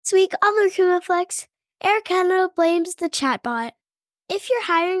This week on the Recruitment Flex, Air Canada blames the chatbot. If your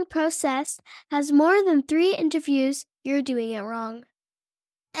hiring process has more than 3 interviews, you're doing it wrong.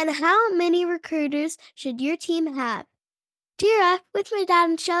 And how many recruiters should your team have? Dear F with my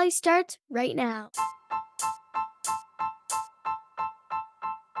dad and Shelly starts right now.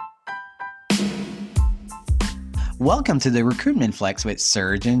 Welcome to the Recruitment Flex with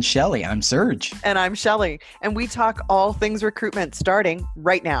Serge and Shelly. I'm Serge. And I'm Shelly. And we talk all things recruitment starting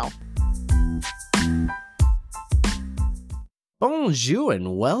right now. Bonjour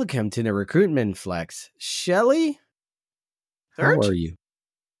and welcome to the Recruitment Flex. Shelly, Serge? how are you?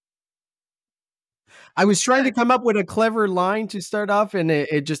 I was trying to come up with a clever line to start off and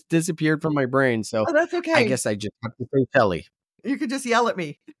it just disappeared from my brain. So that's okay. I guess I just have to say Shelly. You could just yell at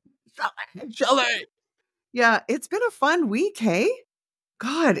me. Shelly! Yeah, it's been a fun week, hey?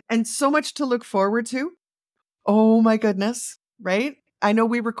 God, and so much to look forward to. Oh my goodness, right? I know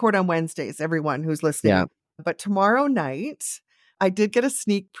we record on Wednesdays, everyone who's listening. Yeah. But tomorrow night, I did get a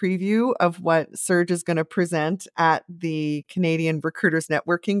sneak preview of what Serge is going to present at the Canadian Recruiters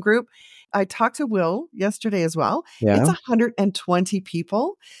Networking Group. I talked to Will yesterday as well. Yeah. It's 120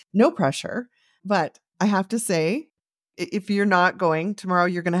 people, no pressure. But I have to say, if you're not going tomorrow,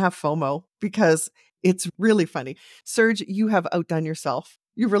 you're going to have FOMO because it's really funny. Serge, you have outdone yourself.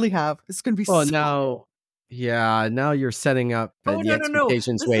 You really have. It's going to be now you're setting up the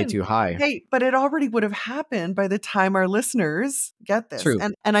expectations way too high. Hey, but it already would have happened by the time our listeners get this. True.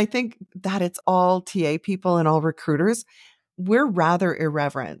 And I think that it's all TA people and all recruiters. We're rather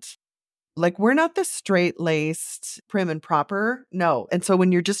irreverent. Like, we're not the straight-laced, prim and proper. No. And so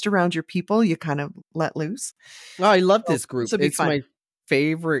when you're just around your people, you kind of let loose. Oh, I love this group. It's fun. My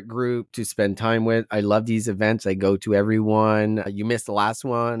favorite group to spend time with. I love these events. I go to everyone. You missed the last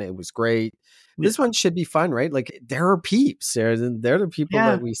one. It was great. This one should be fun, right? Like, there are peeps. They're the people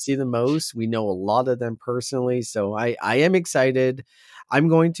that we see the most. We know a lot of them personally. So I am excited. I'm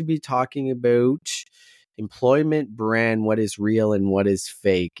going to be talking about employment brand, what is real and what is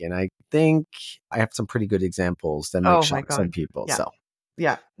fake. And I think I have some pretty good examples that might shock some people. Yeah. So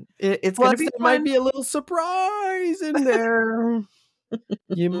yeah, it's going to be there might be a little surprise in there.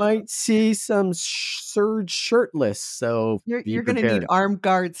 You might see some Serge shirtless. So you're going to need armed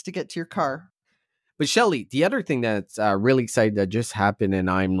guards to get to your car. But Shelly, the other thing that's really exciting that just happened, and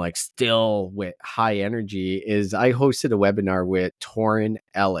I'm like still with high energy, is I hosted a webinar with Torrin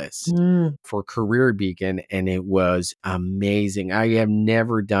Ellis for Career Beacon, and it was amazing. I have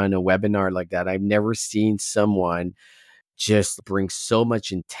never done a webinar like that. I've never seen someone just bring so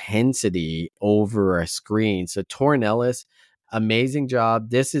much intensity over a screen. So Torrin Ellis, amazing job.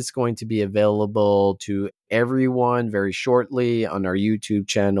 This is going to be available to everyone very shortly on our YouTube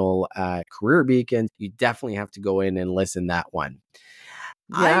channel at Career Beacon. You definitely have to go in and listen to that one.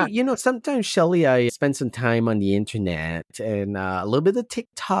 Yeah. Sometimes, Shelly, I spend some time on the internet and a little bit of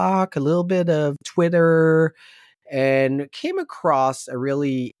TikTok, a little bit of Twitter, and came across a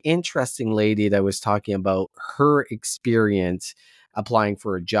really interesting lady that was talking about her experience applying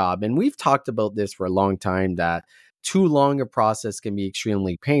for a job. And we've talked about this for a long time, that too long a process can be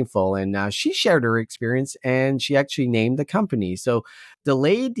extremely painful. And she shared her experience and she actually named the company. So the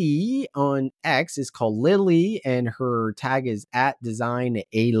lady on X is called Lily and her tag is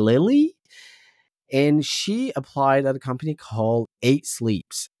 @design_a_lily. And she applied at a company called 8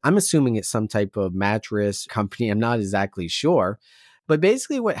 Sleeps. I'm assuming it's some type of mattress company. I'm not exactly sure. But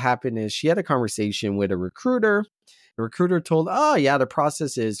basically what happened is she had a conversation with a recruiter. The recruiter told, the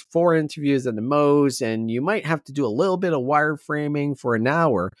process is 4 interviews at the most, and you might have to do a little bit of wireframing for an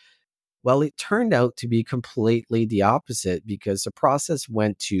hour. Well, it turned out to be completely the opposite because the process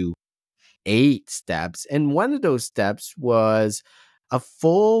went to 8 steps. And one of those steps was a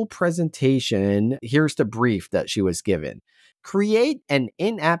full presentation. Here's the brief that she was given. Create an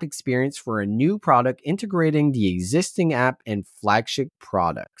in-app experience for a new product integrating the existing app and flagship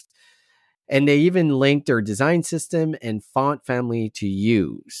products. And they even linked their design system and font family to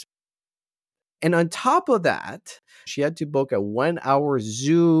use. And on top of that, she had to book a 1-hour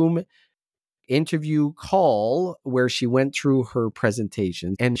Zoom interview call where she went through her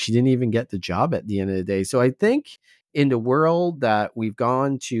presentation, and she didn't even get the job at the end of the day. So I think in the world that we've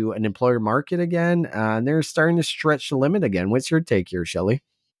gone to an employer market again, they're starting to stretch the limit again. What's your take here, Shelly?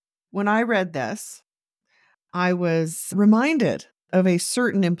 When I read this, I was reminded of a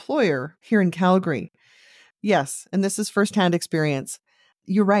certain employer here in Calgary. Yes, and this is firsthand experience.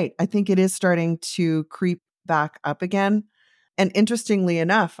 You're right. I think it is starting to creep back up again. And interestingly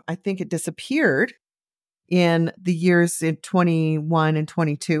enough, I think it disappeared in the years in 21 and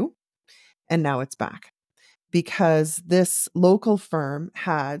 22, and now it's back. because this local firm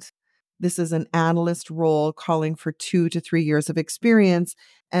had, this is an analyst role calling for 2 to 3 years of experience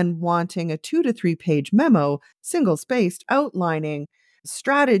and wanting a 2 to 3 page memo, single spaced, outlining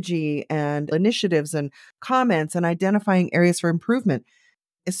strategy and initiatives and comments and identifying areas for improvement.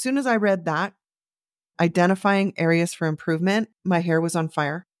 As soon as I read that, identifying areas for improvement, my hair was on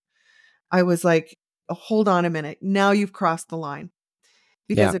fire. I was like, hold on a minute. Now you've crossed the line.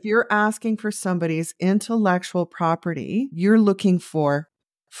 Because Yeah. if you're asking for somebody's intellectual property, you're looking for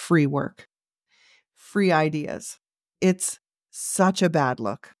free work, free ideas. It's such a bad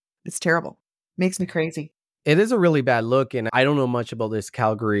look. It's terrible. Makes me crazy. It is a really bad look. And I don't know much about this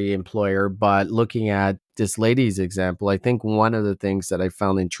Calgary employer, but looking at this lady's example, I think one of the things that I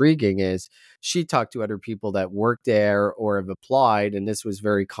found intriguing is she talked to other people that work there or have applied. And this was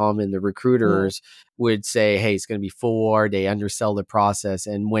very common. The Mm, recruiters would say, hey, it's going to be 4. They undersell the process.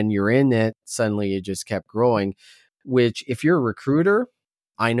 And when you're in it, suddenly it just kept growing, which if you're a recruiter,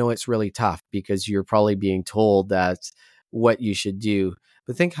 I know it's really tough because you're probably being told that's what you should do.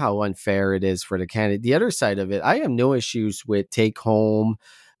 But think how unfair it is for the candidate. The other side of it, I have no issues with take home,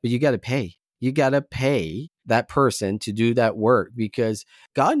 but you got to pay. You got to pay that person to do that work because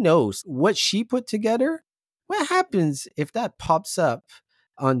God knows what she put together. What happens if that pops up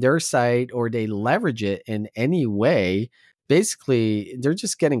on their site or they leverage it in any way? Basically, they're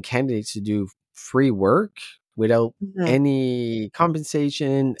just getting candidates to do free work without mhm, any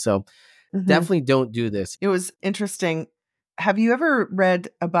compensation. So mhm. definitely don't do this. It was interesting. Have you ever read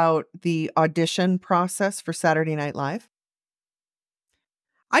about the audition process for Saturday Night Live?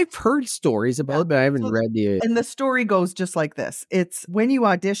 I've heard stories about Yeah. it, but I haven't So, read the and the story goes just like this. It's when you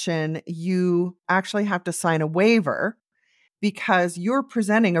audition, you actually have to sign a waiver because you're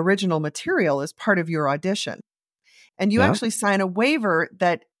presenting original material as part of your audition. And you yeah. actually sign a waiver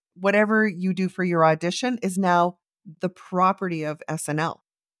that whatever you do for your audition is now the property of SNL,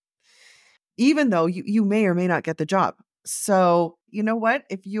 even though you may or may not get the job. So, you know what?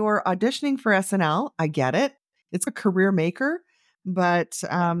 If you're auditioning for SNL, I get it. It's a career maker. But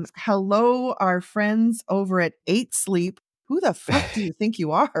hello, our friends over at 8 Sleep. Who the fuck do you think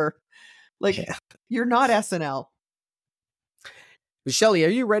you are? Like, Yeah. you're not SNL. But Shelly, are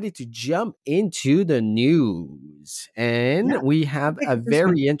you ready to jump into the news? Yeah. And we have I'll take a the first one.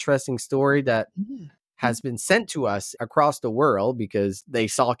 very interesting story that Yeah. has been sent to us across the world because they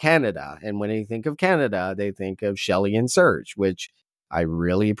saw Canada. And when they think of Canada, they think of Shelly and Serge, which I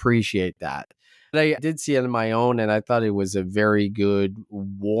really appreciate that. But I did see it on my own, and I thought it was a very good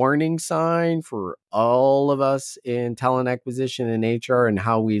warning sign for all of us in talent acquisition and HR and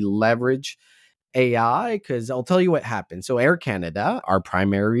how we leverage AI. Because I'll tell you what happened. So, Air Canada, our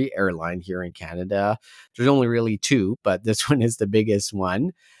primary airline here in Canada, there's only really 2, but this one is the biggest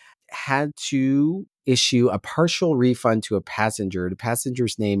one, had to issue a partial refund to a passenger. The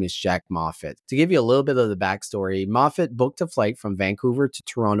passenger's name is Jack Moffat. To give you a little bit of the backstory, Moffat booked a flight from Vancouver to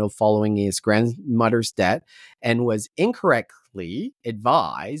Toronto following his grandmother's death and was incorrectly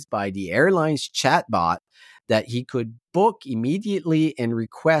advised by the airline's chatbot that he could book immediately and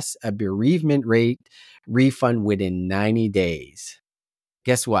request a bereavement rate refund within 90 days.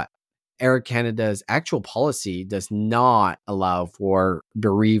 Guess what? Air Canada's actual policy does not allow for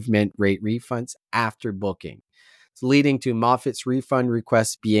bereavement rate refunds after booking. It's leading to Moffat's refund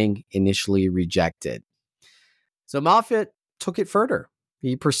request being initially rejected. So Moffat took it further.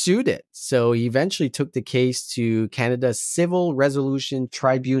 He pursued it. So he eventually took the case to Canada's Civil Resolution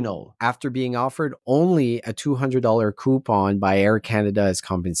Tribunal after being offered only a $200 coupon by Air Canada as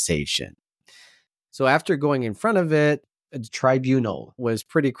compensation. So after going in front of it, the tribunal was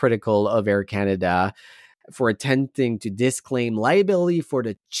pretty critical of Air Canada for attempting to disclaim liability for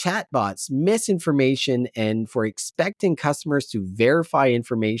the chatbot's misinformation and for expecting customers to verify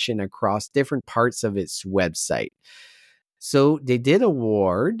information across different parts of its website. So they did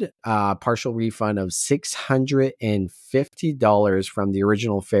award a partial refund of $650 from the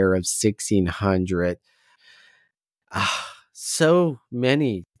original fare of $1,600. So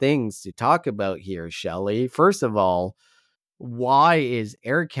many things to talk about here, Shelley. First of all, why is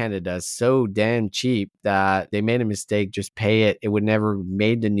Air Canada so damn cheap that they made a mistake? Just pay it. It would never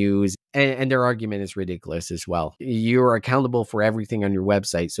made the news. And their argument is ridiculous as well. You're accountable for everything on your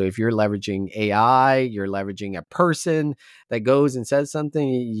website. So if you're leveraging AI, you're leveraging a person that goes and says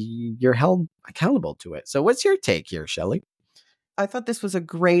something, you're held accountable to it. So what's your take here, Shelley? I thought this was a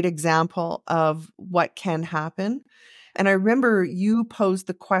great example of what can happen. And I remember you posed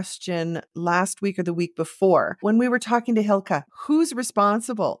the question last week or the week before when we were talking to Hilka, who's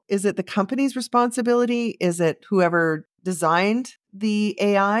responsible? Is it the company's responsibility? Is it whoever designed the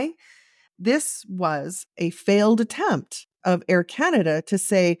AI? This was a failed attempt of Air Canada to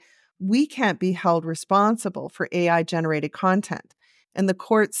say, we can't be held responsible for AI generated content. And the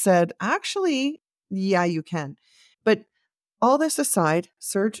court said, actually, yeah, you can. But all this aside,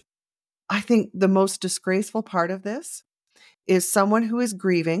 Serge, I think the most disgraceful part of this is someone who is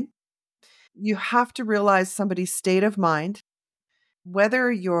grieving. You have to realize somebody's state of mind,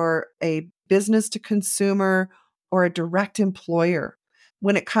 whether you're a business to consumer or a direct employer.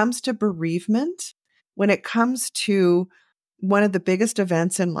 When it comes to bereavement, when it comes to one of the biggest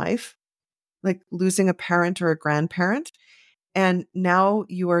events in life, like losing a parent or a grandparent, and now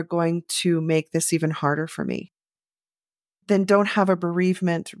you are going to make this even harder for me, then don't have a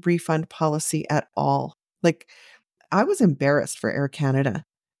bereavement refund policy at all. Like, I was embarrassed for Air Canada.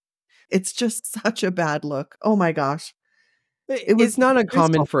 It's just such a bad look. Oh my gosh. It It's was not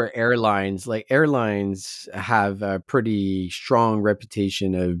uncommon disgraceful. for airlines. Like airlines have a pretty strong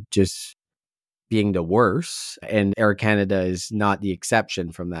reputation of just being the worst, and Air Canada is not the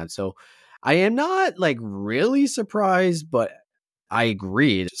exception from that. So I am not like really surprised, but I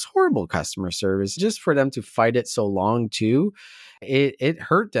agree. It's horrible customer service. Just for them to fight it so long too, it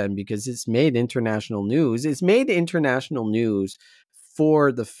hurt them because it's made international news. It's made international news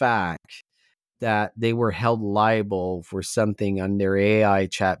for the fact that they were held liable for something on their AI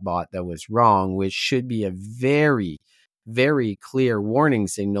chatbot that was wrong, which should be a very, very clear warning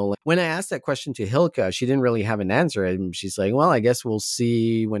signal. When I asked that question to Hilka, she didn't really have an answer. And she's like, well, I guess we'll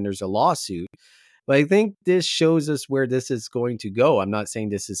see when there's a lawsuit. But I think this shows us where this is going to go. I'm not saying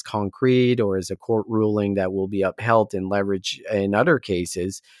this is concrete or is a court ruling that will be upheld and leveraged in other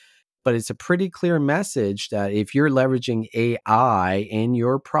cases, but it's a pretty clear message that if you're leveraging AI in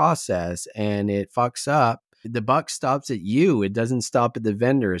your process and it fucks up, the buck stops at you. It doesn't stop at the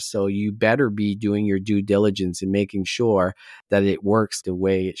vendor. So you better be doing your due diligence and making sure that it works the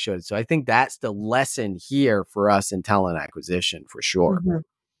way it should. So I think that's the lesson here for us in talent acquisition for sure. Mhm.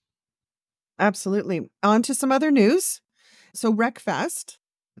 Absolutely. On to some other news. So RecFest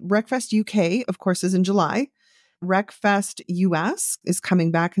UK, of course, is in July. RecFest US is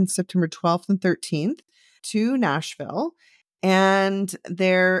coming back in September 12th and 13th to Nashville. And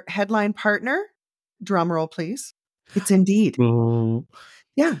their headline partner, drumroll please, it's Indeed. Mm.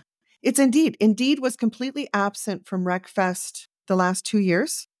 Yeah, it's Indeed. Indeed was completely absent from RecFest the last 2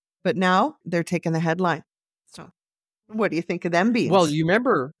 years, but now they're taking the headline. So what do you think of them Well, beans? you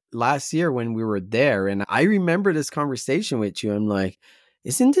remember last year when we were there, and I remember this conversation with you. I'm like,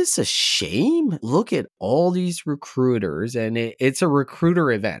 isn't this a shame? Look at all these recruiters, and it's a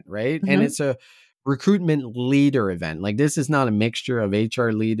recruiter event, right? And Mhm. it's a recruitment leader event. Like, this is not a mixture of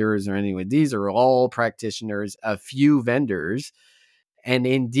HR leaders or anyone. These are all practitioners, a few vendors, and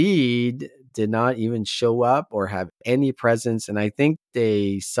Indeed did not even show up or have any presence. And I think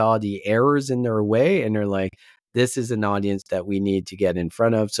they saw the errors in their way and they're like, this is an audience that we need to get in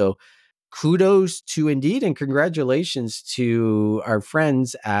front of. So kudos to Indeed and congratulations to our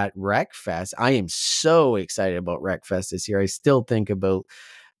friends at RecFest. I am so excited about RecFest this year. I still think about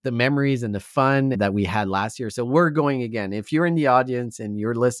the memories and the fun that we had last year. So we're going again. If you're in the audience and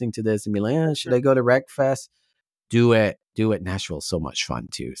you're listening to this and be like, should I go to RecFest? Do it. Do it. Nashville's so much fun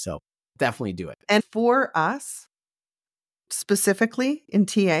too. So definitely do it. And for us, specifically in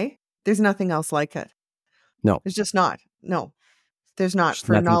TA, there's nothing else like it. No, There's just not. No, there's not there's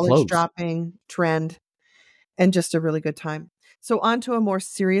for nothing knowledge close. dropping, trend, and just a really good time. So, on to a more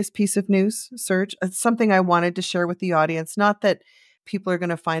serious piece of news, Serge. It's something I wanted to share with the audience. Not that people are going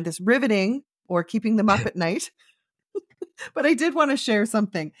to find this riveting or keeping them up at night, but I did want to share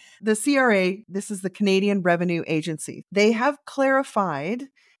something. The CRA, this is the Canadian Revenue Agency, they have clarified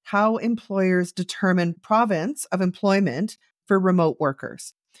how employers determine province of employment for remote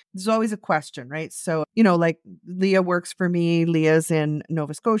workers. There's always a question, right? So, like Leah works for me, Leah's in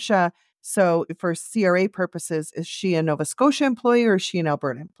Nova Scotia. So, for CRA purposes, is she a Nova Scotia employee or is she an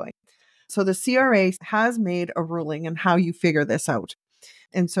Alberta employee? So, the CRA has made a ruling on how you figure this out.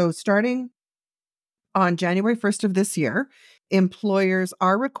 And so, starting on January 1st of this year, employers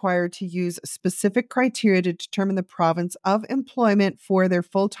are required to use specific criteria to determine the province of employment for their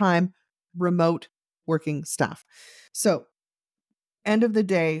full-time remote working staff. So, end of the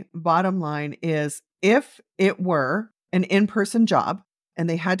day, bottom line is if it were an in-person job and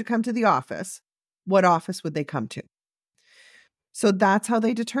they had to come to the office, what office would they come to? So that's how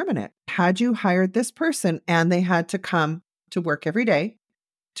they determine it. Had you hired this person and they had to come to work every day,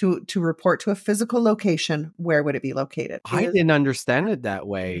 to report to a physical location, where would it be located? I didn't understand it that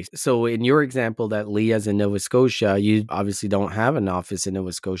way. So in your example that Leah's in Nova Scotia, you obviously don't have an office in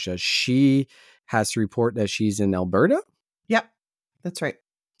Nova Scotia. She has to report that she's in Alberta. Yep, that's right.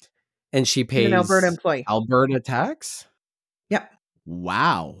 And she She's an Alberta pays employee. Alberta tax? Yep.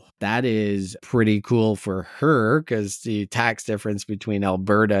 Wow. That is pretty cool for her because the tax difference between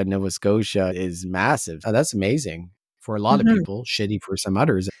Alberta and Nova Scotia is massive. Oh, that's amazing for a lot of Mhm. people, shitty for some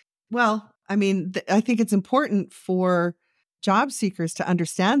others. Well, I mean, I think it's important for job seekers to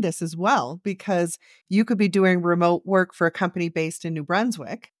understand this as well, because you could be doing remote work for a company based in New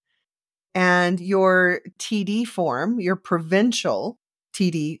Brunswick, and your TD form, your provincial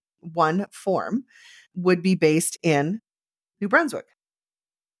TD1 form, would be based in New Brunswick.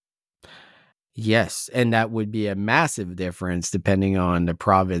 Yes. And that would be a massive difference depending on the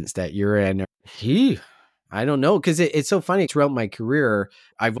province that you're in. Gee, I don't know. Because it's so funny. Throughout my career,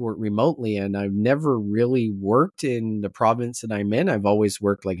 I've worked remotely and I've never really worked in the province that I'm in. I've always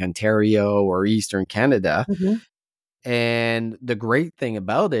worked like Ontario or Eastern Canada. Mhm. And the great thing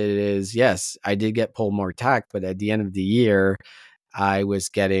about it is, yes, I did get pulled more tax, but at the end of the year, I was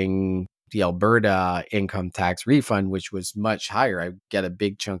getting the Alberta income tax refund, which was much higher. I get a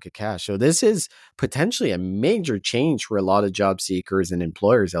big chunk of cash. So this is potentially a major change for a lot of job seekers and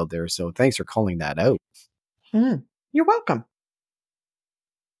employers out there. So thanks for calling that out. You're welcome.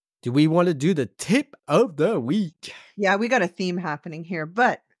 Do we want to do the tip of the week? Yeah, we got a theme happening here,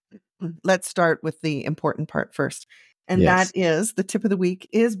 but let's start with the important part first. And that Yes. is the tip of the week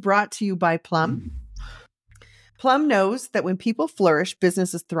is brought to you by Plum. Plum knows that when people flourish,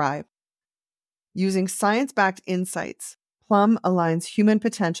 businesses thrive. Using science-backed insights, Plum aligns human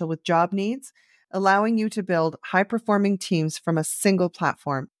potential with job needs, allowing you to build high-performing teams from a single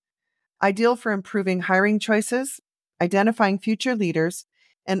platform. Ideal for improving hiring choices, identifying future leaders,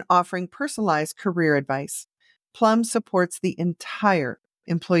 and offering personalized career advice. Plum supports the entire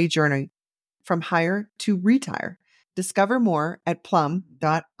employee journey from hire to retire. Discover more at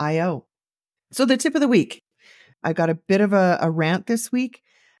plum.io. So, the tip of the week, I got a bit of a rant this week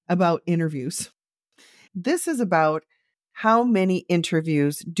about interviews. This is about how many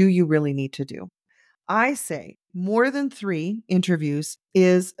interviews do you really need to do? I say more than 3 interviews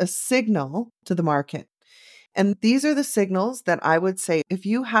is a signal to the market. And these are the signals that I would say if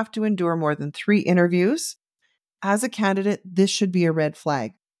you have to endure more than 3 interviews as a candidate, this should be a red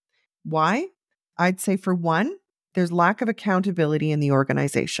flag. Why? I'd say for one, there's lack of accountability in the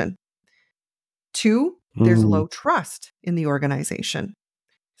organization. 2, there's Mm. low trust in the organization.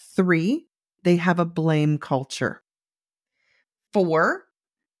 3, they have a blame culture. 4,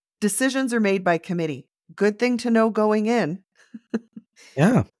 decisions are made by committee. Good thing to know going in.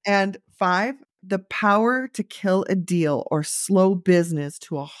 Yeah. And 5, the power to kill a deal or slow business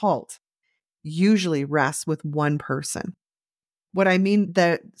to a halt usually rests with one person. What I mean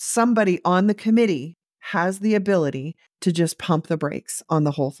that somebody on the committee has the ability to just pump the brakes on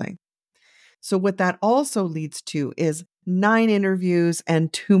the whole thing. So what that also leads to is 9 interviews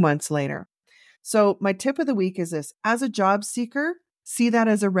and 2 months later. So my tip of the week is this: as a job seeker, see that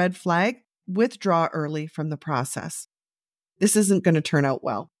as a red flag, withdraw early from the process. This isn't going to turn out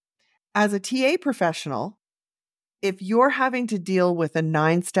well. As a TA professional, if you're having to deal with a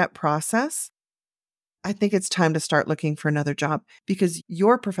 9-step process, I think it's time to start looking for another job, because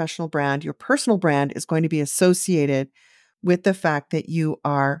your professional brand, your personal brand is going to be associated with the fact that you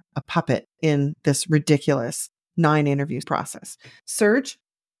are a puppet in this ridiculous 9 interviews process. Serge,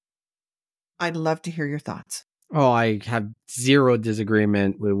 I'd love to hear your thoughts. Oh, I have zero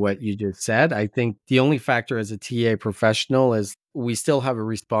disagreement with what you just said. I think the only factor as a TA professional is we still have a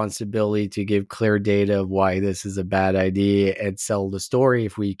responsibility to give clear data of why this is a bad idea and sell the story.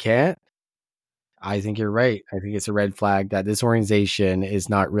 If we can't, I think you're right. I think it's a red flag that this organization is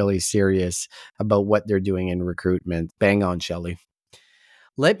not really serious about what they're doing in recruitment. Bang on, Shelley.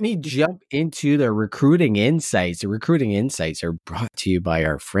 Let me jump into the recruiting insights. The recruiting insights are brought to you by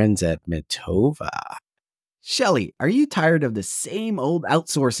our friends at Mitova. Shelley, are you tired of the same old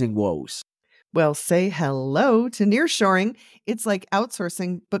outsourcing woes? Well, say hello to nearshoring. It's like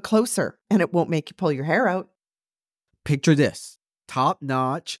outsourcing, but closer, and it won't make you pull your hair out. Picture this: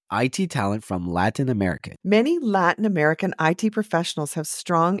 top-notch IT talent from Latin America. Many Latin American IT professionals have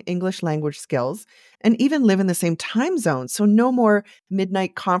strong English language skills and even live in the same time zone, so no more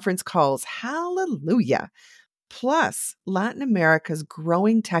midnight conference calls. Hallelujah. Plus, Latin America's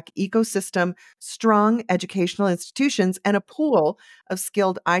growing tech ecosystem, strong educational institutions, and a pool of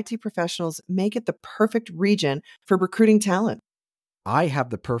skilled IT professionals make it the perfect region for recruiting talent. I have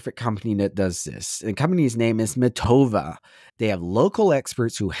the perfect company that does this. The company's name is Mitova. They have local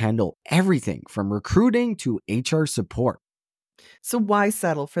experts who handle everything from recruiting to HR support. So, why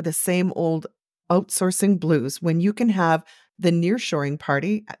settle for the same old outsourcing blues when you can have the nearshoring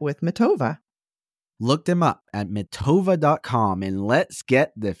party with Mitova? Look them up at metova.com and let's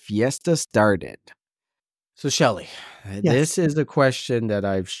get the fiesta started. So, Shelly, this is a question that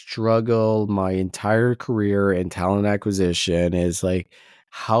I've struggled my entire career in talent acquisition is like,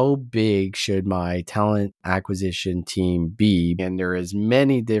 how big should my talent acquisition team be? And there is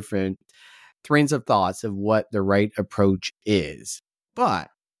many different trains of thoughts of what the right approach is.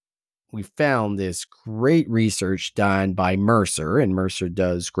 But we found this great research done by Mercer, and Mercer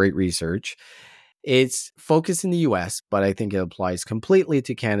does great research. It's focused in the US, but I think it applies completely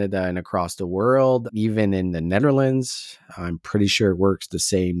to Canada and across the world, even in the Netherlands. I'm pretty sure it works the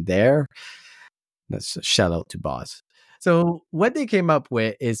same there. That's a shout out to Boz. So what they came up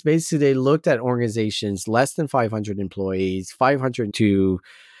with is basically they looked at organizations less than 500 employees, 500 to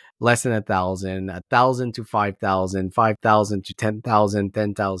less than 1,000, 1,000 to 5,000, 5,000 to 10,000,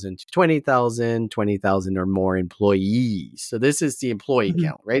 10,000 to 20,000, 20,000 or more employees. So this is the employee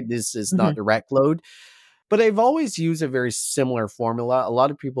count, right? This is not direct load. But I've always used a very similar formula. A lot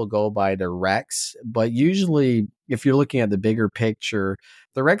of people go by the recs, but usually if you're looking at the bigger picture,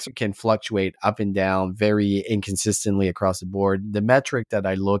 the recs can fluctuate up and down very inconsistently across the board. The metric that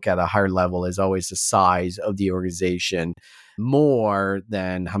I look at a higher level is always the size of the organization more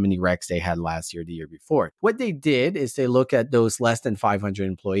than how many recs they had last year, the year before. What they did is they look at those less than 500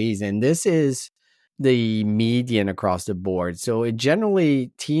 employees, and this is the median across the board. So it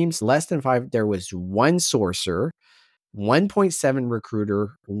generally teams less than 5, there was one sourcer, 1.7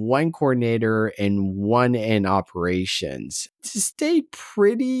 recruiter, one coordinator, and one in operations. To stay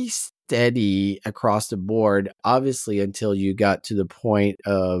pretty steady across the board, obviously, until you got to the point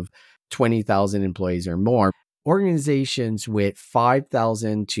of 20,000 employees or more. Organizations with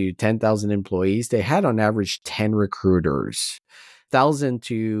 5,000 to 10,000 employees, they had on average 10 recruiters. 1,000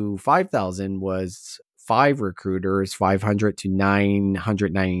 to 5,000 was 5 recruiters. 500 to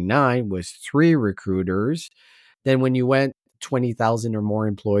 999 was 3 recruiters. Then when you went 20,000 or more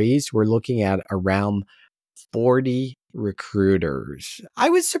employees, we're looking at around 40 recruiters. I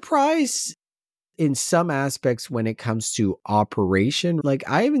was surprised in some aspects when it comes to operation. Like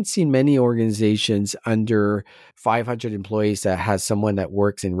I haven't seen many organizations under 500 employees that has someone that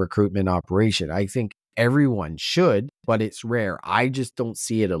works in recruitment operation. I think everyone should, but it's rare. I just don't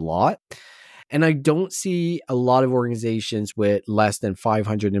see it a lot. And I don't see a lot of organizations with less than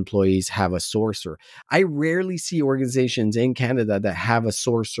 500 employees have a sourcer. I rarely see organizations in Canada that have a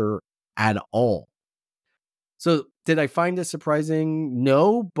sourcer at all. So did I find this surprising?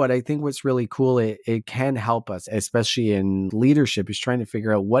 No, but I think what's really cool, it can help us, especially in leadership, is trying to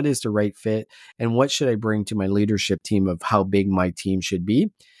figure out what is the right fit and what should I bring to my leadership team of how big my team should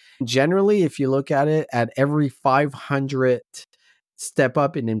be. Generally, if you look at it, at every 500 step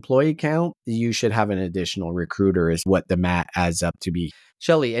up in employee count, you should have an additional recruiter is what the math adds up to be.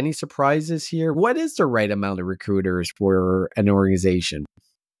 Shelly, any surprises here? What is the right amount of recruiters for an organization?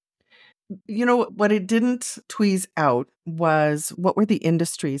 You know, what it didn't tweeze out was what were the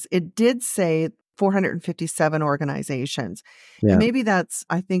industries. It did say 457 organizations. Yeah. And maybe that's,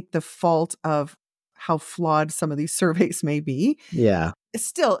 I think, the fault of how flawed some of these surveys may be. Yeah. It's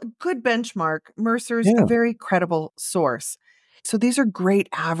still a good benchmark. Mercer's Yeah. a very credible source. So these are great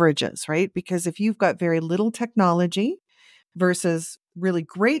averages, right? Because if you've got very little technology versus really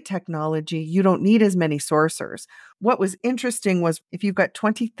great technology, you don't need as many sourcers. What was interesting was if you've got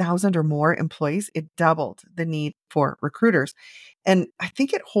 20,000 or more employees, it doubled the need for recruiters. And I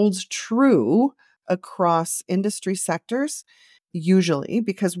think it holds true across industry sectors, usually,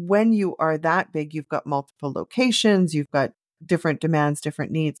 because when you are that big, you've got multiple locations, you've got different demands,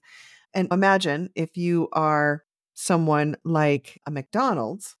 different needs. And imagine if you are someone like a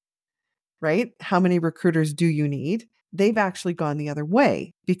McDonald's, right? How many recruiters do you need? They've actually gone the other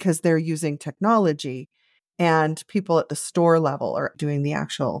way because they're using technology and people at the store level are doing the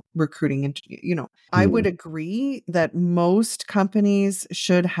actual recruiting. And, I would agree that most companies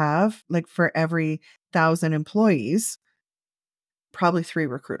should have, like, for every 1,000 employees, probably 3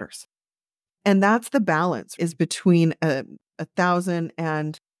 recruiters. And that's the balance is between 1,000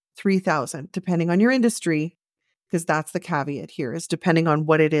 and 3,000, depending on your industry, because that's the caveat here is depending on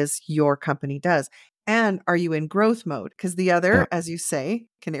what it is your company does. And are you in growth mode? Because the other, as you say,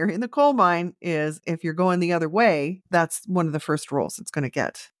 canary in the coal mine is if you're going the other way, that's one of the first roles it's going to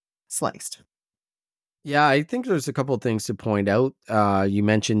get sliced. Yeah, I think there's a couple of things to point out. You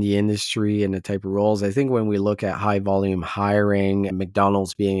mentioned the industry and the type of roles. I think when we look at high volume hiring, and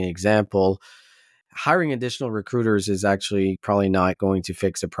McDonald's being an example, hiring additional recruiters is actually probably not going to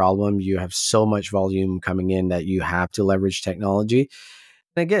fix the problem. You have so much volume coming in that you have to leverage technology.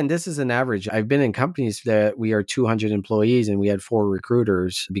 Again, this is an average. I've been in companies that we are 200 employees and we had 4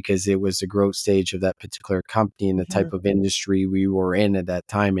 recruiters because it was the growth stage of that particular company and the type of industry we were in at that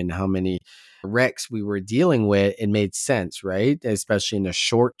time and how many recs we were dealing with. It made sense, right? Especially in the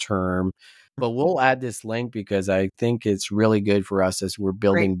short term. But we'll add this link because I think it's really good for us as we're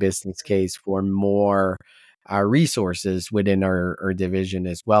building business case for more resources within our division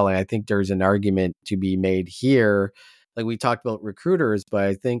as well. And I think there's an argument to be made here. Like we talked about recruiters, but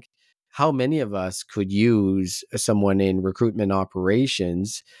I think how many of us could use someone in recruitment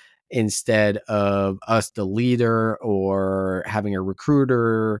operations instead of us, the leader, or having a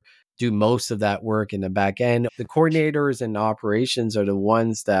recruiter do most of that work in the back end. The coordinators and operations are the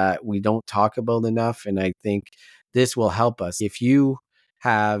ones that we don't talk about enough. And I think this will help us. If you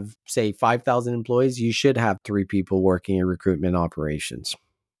have, say, 5,000 employees, you should have 3 people working in recruitment operations.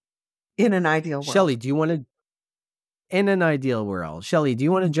 In an ideal world. Shelley, do you want to? In an ideal world. Shelley, do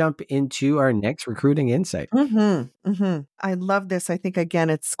you want to jump into our next recruiting insight? I love this. I think, again,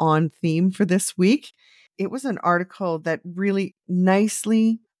 it's on theme for this week. It was an article that really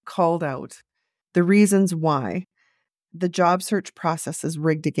nicely called out the reasons why the job search process is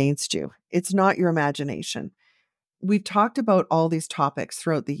rigged against you. It's not your imagination. We've talked about all these topics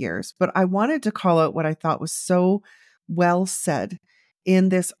throughout the years, but I wanted to call out what I thought was so well said in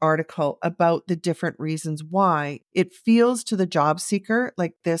this article about the different reasons why it feels to the job seeker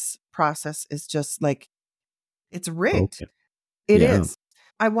like this process is just like it's rigged. Okay. It Yeah. is.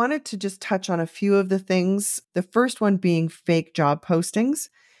 I wanted to just touch on a few of the things. The first one being fake job postings.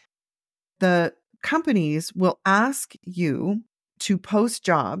 The companies will ask you to post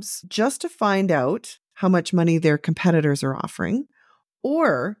jobs just to find out how much money their competitors are offering,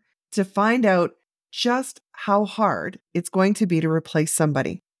 or to find out just how hard it's going to be to replace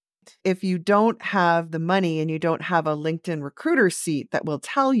somebody. If you don't have the money and you don't have a LinkedIn recruiter seat that will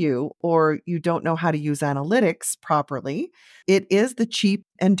tell you, or you don't know how to use analytics properly, it is the cheap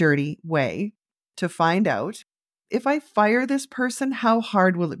and dirty way to find out, if I fire this person, how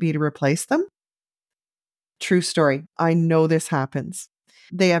hard will it be to replace them? True story. I know this happens.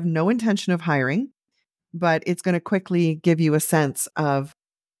 They have no intention of hiring, but it's going to quickly give you a sense of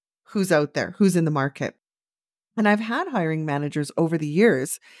who's out there, who's in the market. And I've had hiring managers over the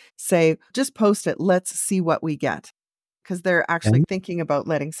years say, just post it, let's see what we get, because they're actually thinking about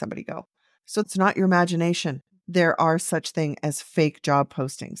letting somebody go. So it's not your imagination. There are such thing as fake job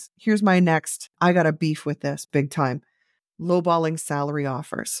postings. Here's my next. I got a beef with this big time. Lowballing salary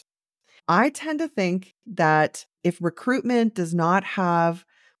offers. I tend to think that if recruitment does not have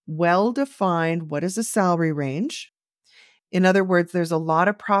well-defined what is a salary range, in other words, there's a lot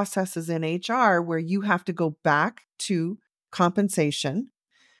of processes in HR where you have to go back to compensation,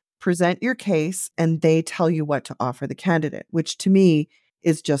 present your case, and they tell you what to offer the candidate, which to me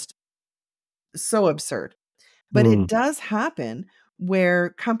is just so absurd. But it does happen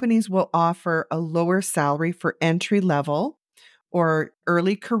where companies will offer a lower salary for entry level or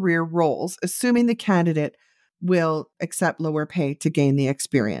early career roles, assuming the candidate will accept lower pay to gain the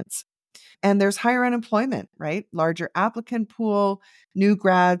experience. And there's higher unemployment, right? Larger applicant pool, new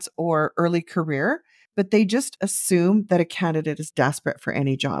grads, or early career. But they just assume that a candidate is desperate for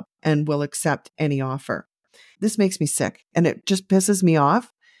any job and will accept any offer. This makes me sick and it just pisses me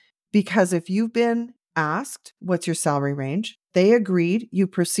off, because if you've been asked, what's your salary range? They agreed, you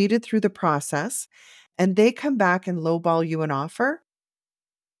proceeded through the process, and they come back and lowball you an offer.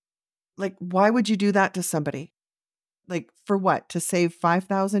 Like, why would you do that to somebody? Like, for what? To save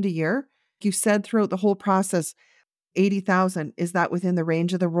 $5,000 a year? You said throughout the whole process, 80,000. Is that within the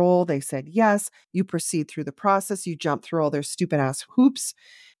range of the role? They said yes. You proceed through the process. You jump through all their stupid ass hoops,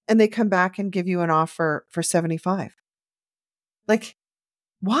 and they come back and give you an offer for 75. Like,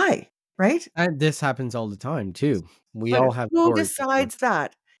 why? Right? And this happens all the time too. We But all have who stories. decides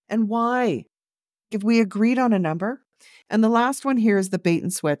that and why? If we agreed on a number. And the last one here is the bait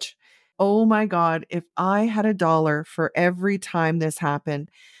and switch. Oh my God, if I had a dollar for every time this happened,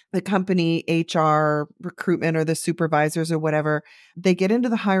 the company, HR, recruitment, or the supervisors or whatever, they get into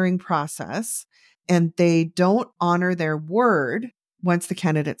the hiring process and they don't honor their word once the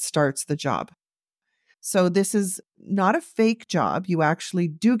candidate starts the job. So this is not a fake job. You actually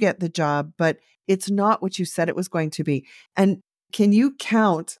do get the job, but it's not what you said it was going to be. And can you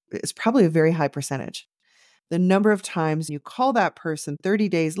count? It's probably a very high percentage. The number of times you call that person 30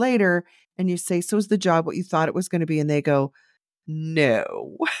 days later and you say, so is the job what you thought it was going to be? And they go,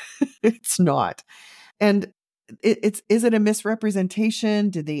 no, it's not. And is it a misrepresentation?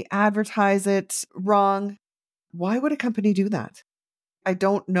 Did they advertise it wrong? Why would a company do that? I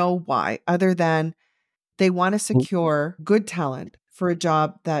don't know why, other than they want to secure good talent for a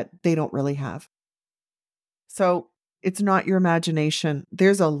job that they don't really have. So it's not your imagination.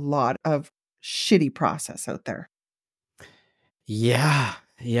 There's a lot of shitty process out there. Yeah.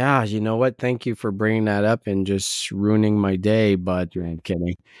 Yeah. You know what? Thank you for bringing that up and just ruining my day, but I'm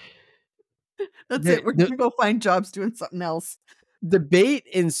kidding. That's The, it. We're the, going to go find jobs doing something else. the bait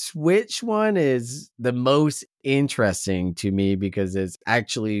and switch one is the most interesting to me because it's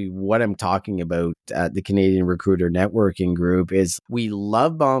actually what I'm talking about at the Canadian Recruiter Networking Group is we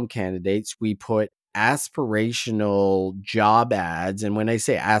love bomb candidates. We put aspirational job ads. And when I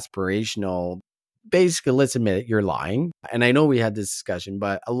say aspirational, basically, let's admit it, you're lying. And I know we had this discussion,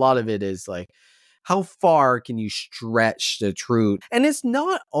 but a lot of it is like, how far can you stretch the truth? And it's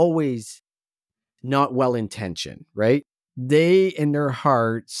not always not well intentioned, right? They in their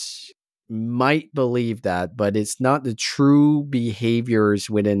hearts might believe that, but it's not the true behaviors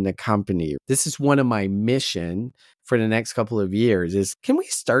within the company. This is one of my mission for the next couple of years is can we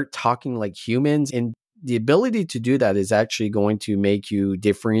start talking like humans? And the ability to do that is actually going to make you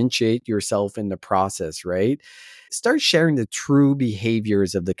differentiate yourself in the process, right? Start sharing the true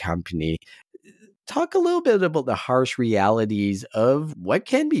behaviors of the company. Talk a little bit about the harsh realities of what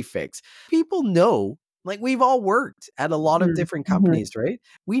can be fixed. People know, like we've all worked at a lot of different companies, right?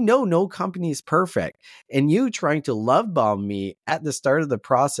 We know no company is perfect. And you trying to love bomb me at the start of the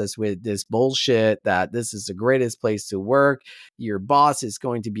process with this bullshit that this is the greatest place to work, your boss is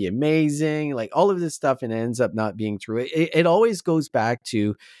going to be amazing, like all of this stuff, and it ends up not being true. It always goes back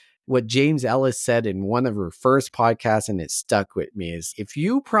to what James Ellis said in one of her first podcasts, and it stuck with me, is if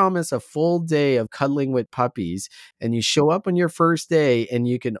you promise a full day of cuddling with puppies and you show up on your first day and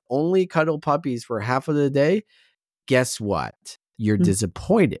you can only cuddle puppies for half of the day, guess what? You're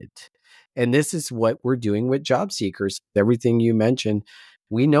disappointed. And this is what we're doing with job seekers. Everything you mentioned,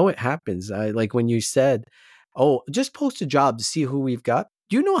 we know it happens. Like when you said, oh, just post a job to see who we've got.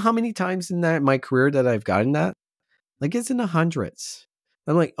 Do you know how many times in my career that I've gotten that? Like it's in the hundreds.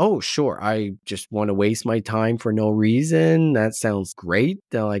 I'm like, oh, sure. I just want to waste my time for no reason. That sounds great.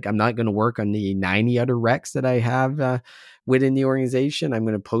 Like, I'm not going to work on the 90 other recs that I have within the organization. I'm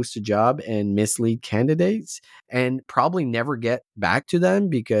going to post a job and mislead candidates and probably never get back to them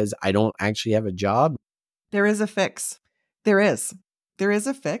because I don't actually have a job. There is a fix. There is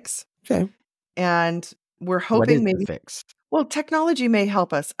a fix. Okay. And we're What hoping is maybe the fix? Well, technology may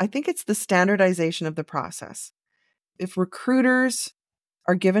help us. I think it's the standardization of the process. If recruiters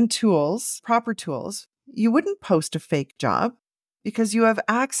are given tools, proper tools, you wouldn't post a fake job because you have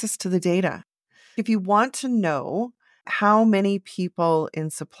access to the data. If you want to know how many people in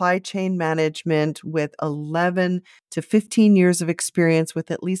supply chain management with 11 to 15 years of experience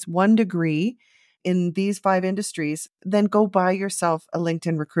with at least one degree in these 5 industries, then go buy yourself a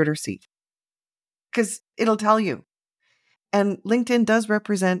LinkedIn recruiter seat because it'll tell you. And LinkedIn does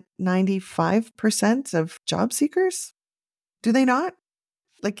represent 95% of job seekers. Do they not?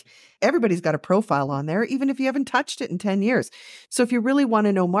 Like everybody's got a profile on there, even if you haven't touched it in 10 years. So if you really want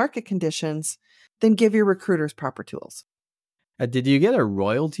to know market conditions, then give your recruiters proper tools. Did you get a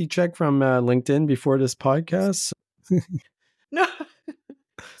royalty check from LinkedIn before this podcast? No,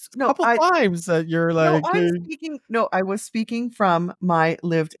 A couple times that you're like, I was speaking from my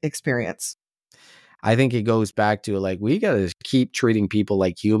lived experience. I think it goes back to like, we got to keep treating people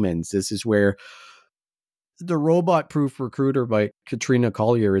like humans. This is where The Robot Proof Recruiter by Katrina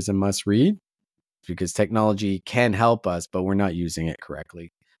Collier is a must read because technology can help us, but we're not using it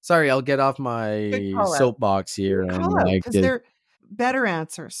correctly. Sorry, I'll get off my soapbox here. Because they're better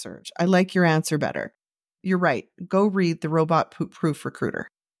answers, Serge. I like your answer better. You're right. Go read The Robot Proof Recruiter.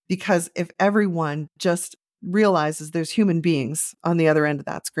 Because if everyone just realizes there's human beings on the other end of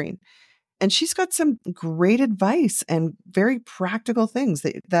that screen, and she's got some great advice and very practical things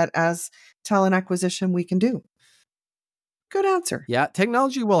that as talent acquisition we can do. Good answer. Yeah,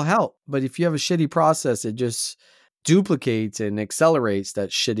 technology will help, but if you have a shitty process, it just duplicates and accelerates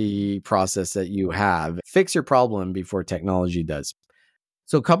that shitty process that you have. Fix your problem before technology does.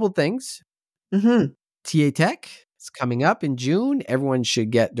 So a couple things. TA Tech is coming up in June. Everyone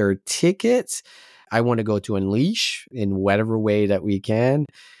should get their tickets. I want to go to Unleash in whatever way that we can.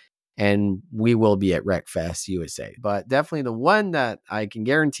 And we will be at RecFest USA. But definitely the one that I can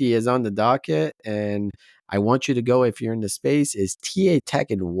guarantee is on the docket, and I want you to go if you're in the space, is TA Tech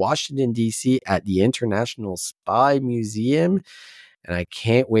in Washington, D.C. at the International Spy Museum. And I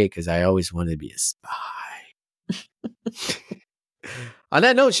can't wait because I always wanted to be a spy. On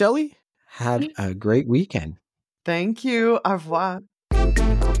that note, Shelley, have a great weekend. Thank you. Au revoir.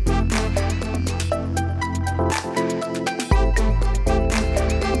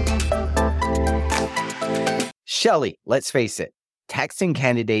 Shelley, let's face it, texting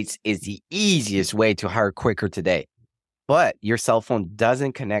candidates is the easiest way to hire quicker today. But your cell phone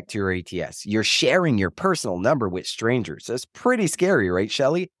doesn't connect to your ATS. You're sharing your personal number with strangers. That's pretty scary, right,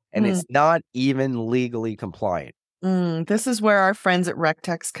 Shelley? And it's not even legally compliant. This is where our friends at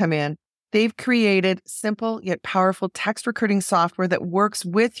RecText come in. They've created simple yet powerful text recruiting software that works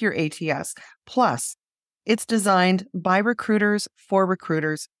with your ATS. Plus, it's designed by recruiters for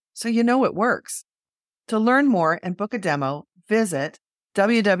recruiters, so you know it works. To learn more and book a demo, visit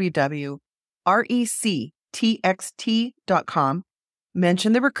www.rectxt.com,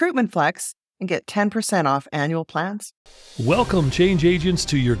 mention the Recruitment Flex, and get 10% off annual plans. Welcome, change agents,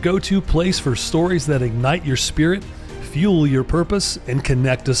 to your go-to place for stories that ignite your spirit, fuel your purpose, and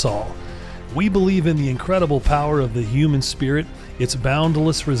connect us all. We believe in the incredible power of the human spirit, its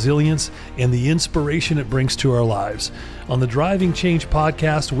boundless resilience, and the inspiration it brings to our lives. On the Driving Change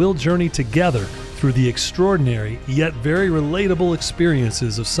podcast, we'll journey together through the extraordinary yet very relatable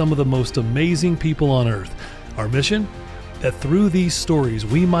experiences of some of the most amazing people on earth. Our mission? That through these stories,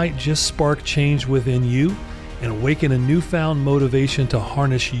 we might just spark change within you and awaken a newfound motivation to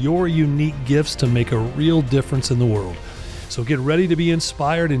harness your unique gifts to make a real difference in the world. So get ready to be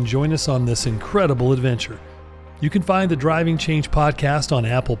inspired and join us on this incredible adventure. You can find the Driving Change podcast on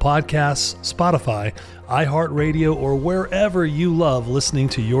Apple Podcasts, Spotify, iHeartRadio, or wherever you love listening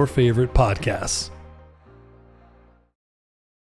to your favorite podcasts.